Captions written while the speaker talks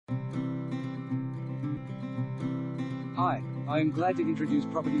Hi, I am glad to introduce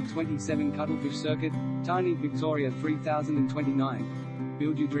Property 27 Cuttlefish Circuit, Tarneit Victoria 3029.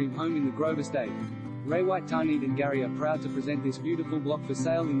 Build your dream home in the Grove Estate. Ray White, Tarneit and Gary are proud to present this beautiful block for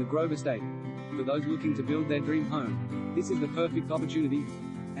sale in the Grove Estate. For those looking to build their dream home, this is the perfect opportunity.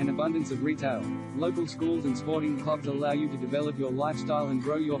 An abundance of retail, local schools and sporting clubs allow you to develop your lifestyle and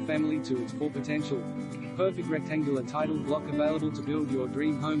grow your family to its full potential. Perfect rectangular titled block available to build your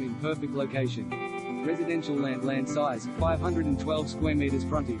dream home in perfect location. Residential land size, 512 square meters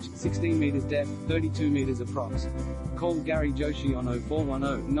frontage, 16 meters depth, 32 meters approx. Call Gary Joshi on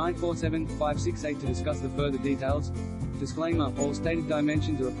 0410-947-568 to discuss the further details. Disclaimer, all stated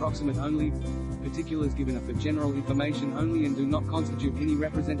dimensions are approximate only. Particulars given are for general information only and do not constitute any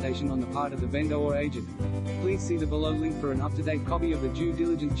representation on the part of the vendor or agent. Please see the below link for an up-to-date copy of the due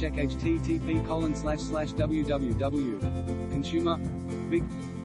diligence check http://www.consumer.vic.